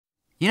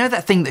You know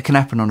that thing that can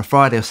happen on a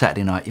Friday or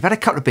Saturday night? You've had a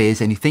couple of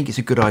beers and you think it's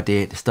a good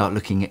idea to start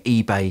looking at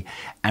eBay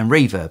and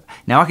Reverb.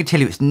 Now I can tell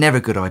you it's never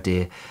a good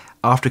idea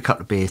after a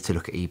couple of beers to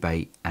look at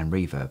eBay and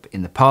Reverb.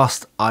 In the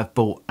past, I've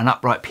bought an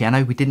upright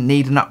piano. We didn't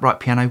need an upright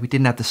piano. We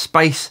didn't have the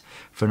space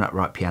for an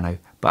upright piano,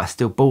 but I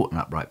still bought an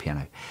upright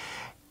piano.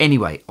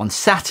 Anyway, on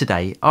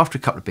Saturday, after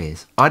a couple of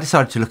beers, I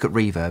decided to look at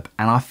Reverb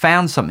and I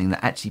found something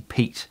that actually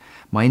piqued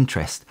my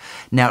interest.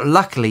 Now,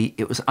 luckily,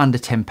 it was under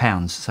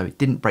 £10, so it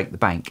didn't break the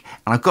bank.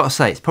 And I've got to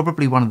say, it's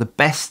probably one of the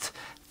best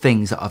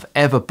things that I've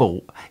ever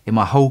bought in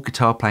my whole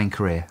guitar playing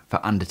career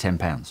for under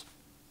 £10.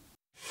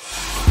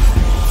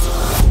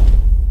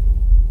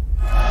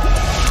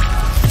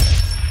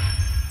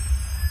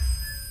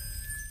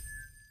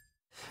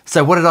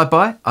 So what did I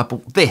buy? I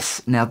bought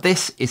this. Now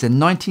this is a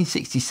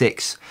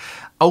 1966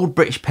 old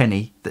British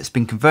penny that's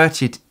been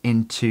converted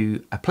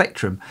into a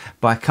plectrum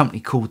by a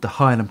company called the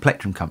Highland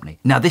Plectrum Co.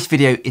 Now this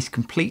video is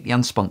completely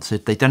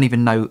unsponsored. They don't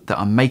even know that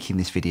I'm making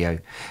this video,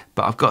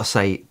 but I've got to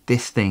say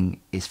this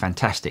thing is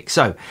fantastic.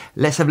 So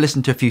let's have a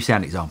listen to a few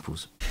sound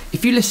examples.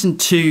 If you listen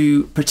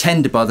to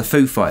Pretender by the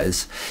Foo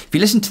Fighters, if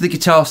you listen to the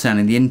guitar sound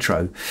in the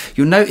intro,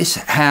 you'll notice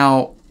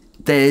how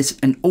there's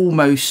an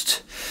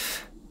almost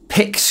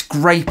pick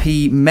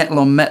scrapey metal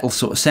on metal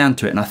sort of sound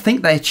to it, and I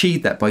think they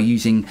achieved that by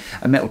using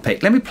a metal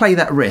pick. Let me play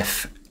that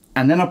riff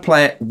and then I'll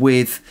play it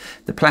with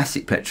the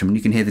plastic plectrum and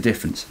you can hear the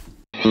difference.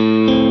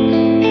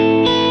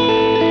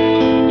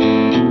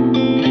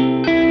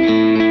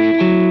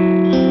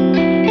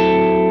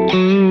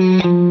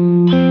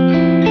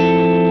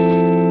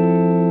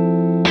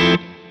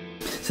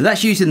 So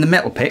that's using the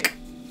metal pick.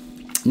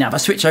 Now if I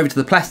switch over to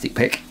the plastic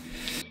pick,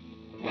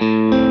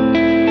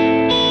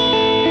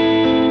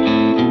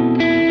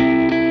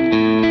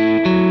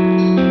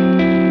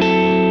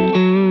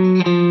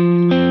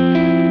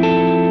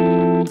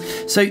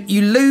 so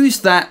you lose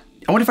that.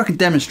 I wonder if I can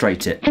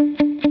demonstrate it.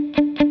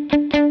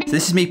 So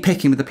this is me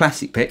picking with the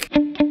plastic pick.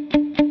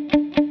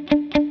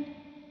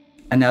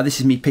 And now this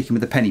is me picking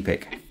with the penny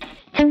pick.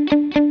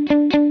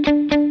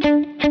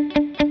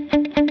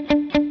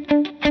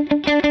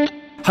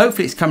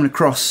 Hopefully it's coming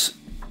across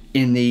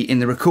in the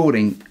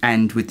recording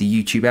and with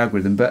the YouTube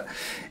algorithm, but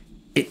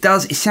it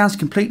sounds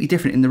completely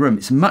different in the room.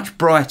 It's much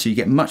brighter, you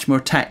get much more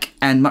attack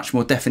and much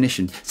more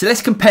definition. So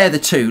let's compare the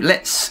two.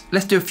 Let's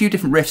do a few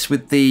different riffs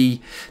with the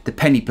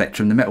penny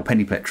plectrum, the metal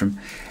penny plectrum,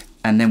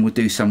 and then we'll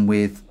do some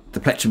with the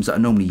plectrums that I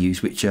normally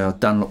use, which are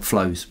Dunlop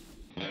flows.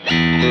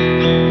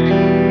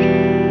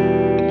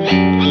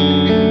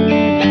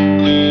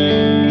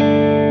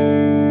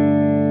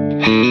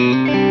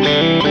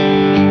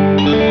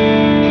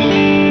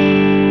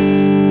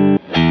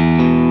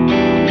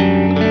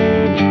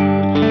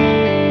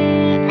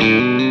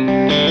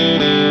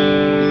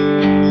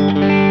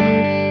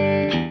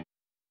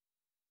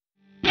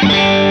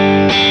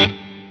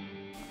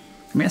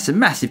 I mean, that's a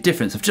massive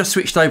difference. I've just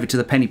switched over to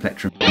the penny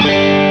plectrum. You've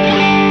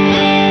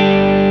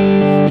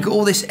got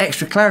all this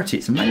extra clarity,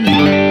 it's amazing.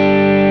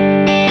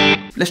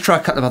 Let's try a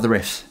couple of other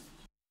riffs.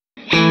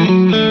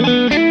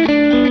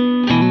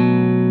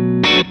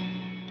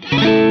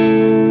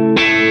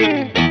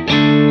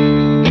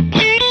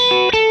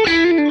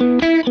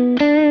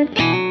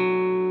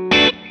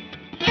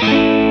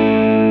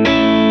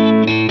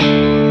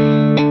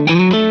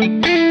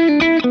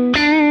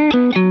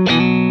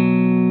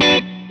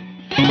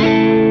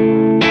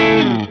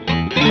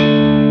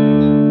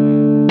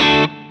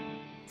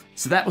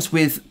 So that was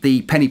with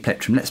the penny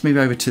plectrum. Let's move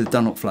over to the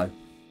Dunlop flow.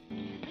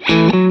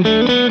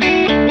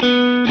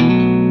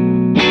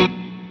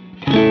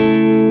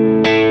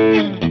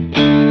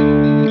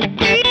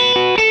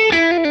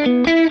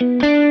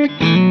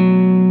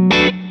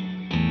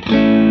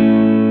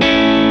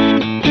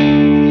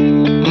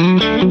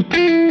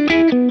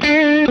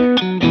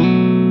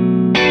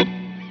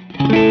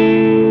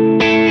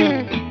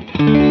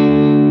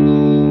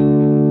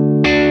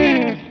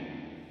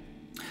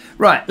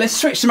 Right, let's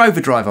switch some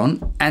overdrive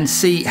on and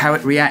see how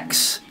it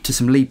reacts to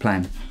some lead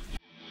playing.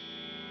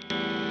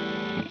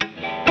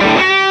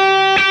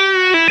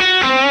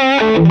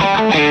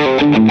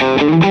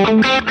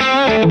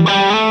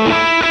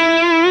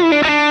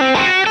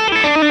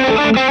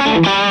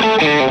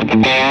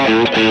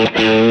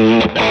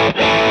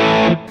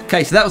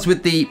 Okay, so that was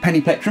with the penny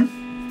plectrum,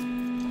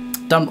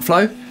 Dunlop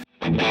flow.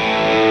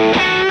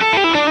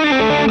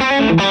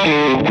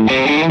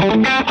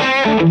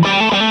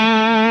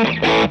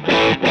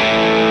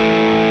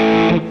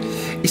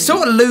 It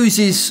sort of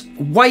loses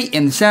weight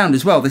in the sound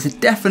as well. There's a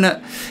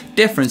definite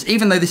difference,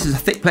 even though this is a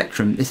thick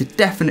plectrum, there's a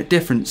definite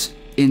difference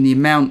in the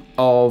amount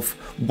of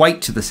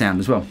weight to the sound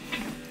as well.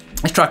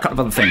 Let's try a couple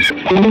of other things.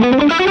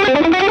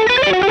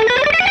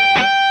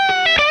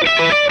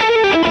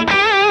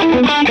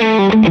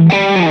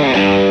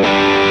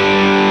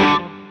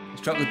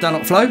 Let's try the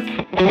Dunlop flow.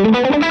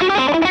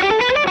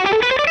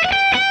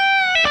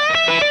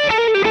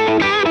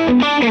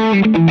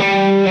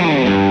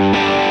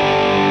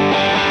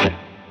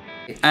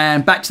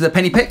 And back to the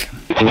penny pick.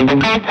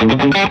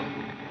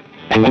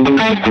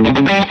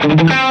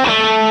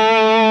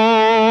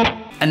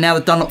 And now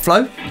the Dunlop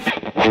flow.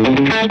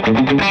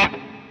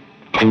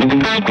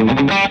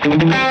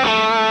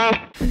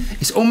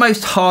 It's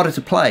almost harder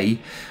to play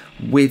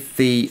with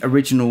the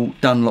original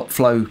Dunlop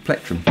Flow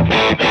plectrum.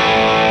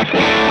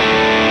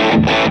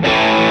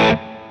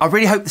 I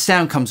really hope the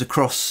sound comes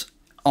across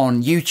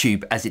on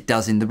YouTube as it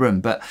does in the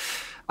room, but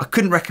I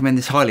couldn't recommend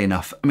this highly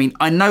enough. I mean,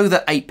 I know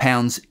that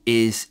 £8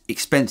 is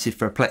expensive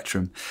for a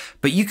plectrum,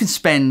 but you can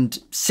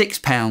spend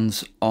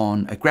 £6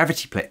 on a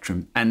gravity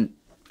plectrum, and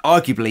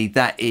arguably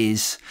that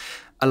is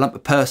a lump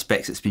of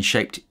perspex that's been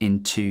shaped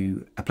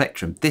into a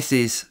plectrum. This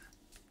is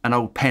an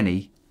old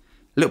penny,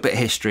 a little bit of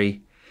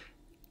history,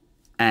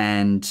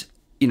 and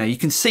you know, you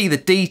can see the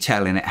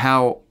detail in it,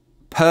 how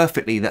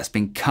perfectly that's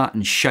been cut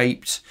and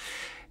shaped.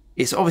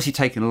 It's obviously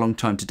taken a long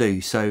time to do,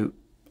 so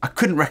I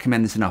couldn't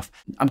recommend this enough.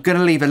 I'm going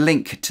to leave a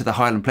link to the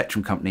Highland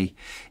Plectrum Company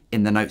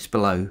in the notes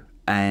below,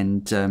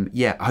 and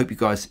yeah, I hope you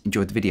guys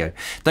enjoyed the video.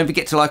 Don't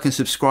forget to like and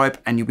subscribe,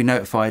 and you'll be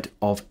notified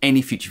of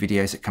any future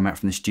videos that come out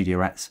from the Studio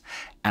Rats,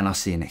 and I'll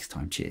see you next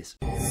time. Cheers.